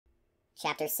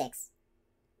Chapter 6.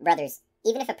 Brothers,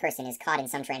 even if a person is caught in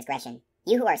some transgression,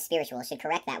 you who are spiritual should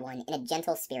correct that one in a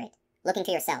gentle spirit, looking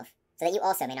to yourself, so that you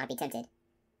also may not be tempted.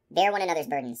 Bear one another's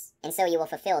burdens, and so you will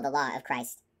fulfill the law of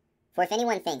Christ. For if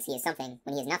anyone thinks he is something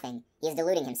when he is nothing, he is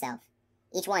deluding himself.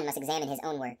 Each one must examine his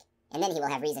own work, and then he will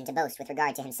have reason to boast with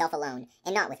regard to himself alone,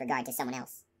 and not with regard to someone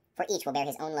else. For each will bear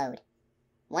his own load.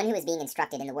 One who is being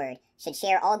instructed in the word should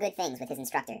share all good things with his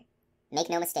instructor. Make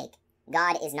no mistake,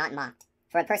 God is not mocked,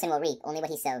 for a person will reap only what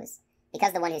he sows.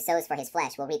 Because the one who sows for his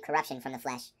flesh will reap corruption from the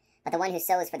flesh, but the one who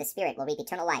sows for the Spirit will reap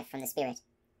eternal life from the Spirit.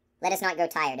 Let us not grow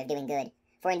tired of doing good,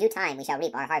 for in due time we shall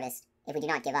reap our harvest, if we do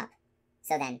not give up.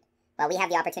 So then, while we have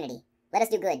the opportunity, let us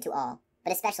do good to all,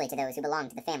 but especially to those who belong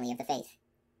to the family of the faith.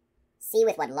 See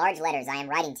with what large letters I am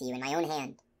writing to you in my own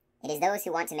hand. It is those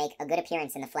who want to make a good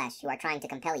appearance in the flesh who are trying to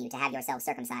compel you to have yourselves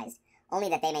circumcised, only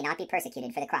that they may not be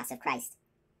persecuted for the cross of Christ.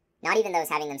 Not even those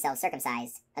having themselves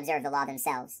circumcised observe the law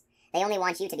themselves. They only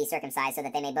want you to be circumcised so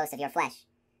that they may boast of your flesh.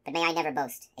 But may I never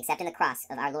boast, except in the cross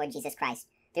of our Lord Jesus Christ,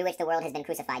 through which the world has been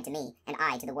crucified to me, and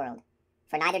I to the world.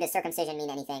 For neither does circumcision mean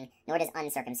anything, nor does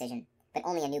uncircumcision, but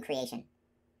only a new creation.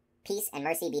 Peace and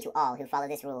mercy be to all who follow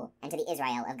this rule, and to the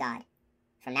Israel of God.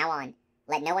 From now on,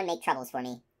 let no one make troubles for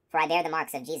me, for I bear the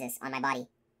marks of Jesus on my body.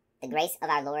 The grace of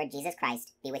our Lord Jesus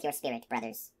Christ be with your spirit,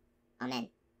 brothers. Amen.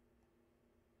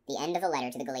 The end of the letter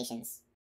to the Galatians.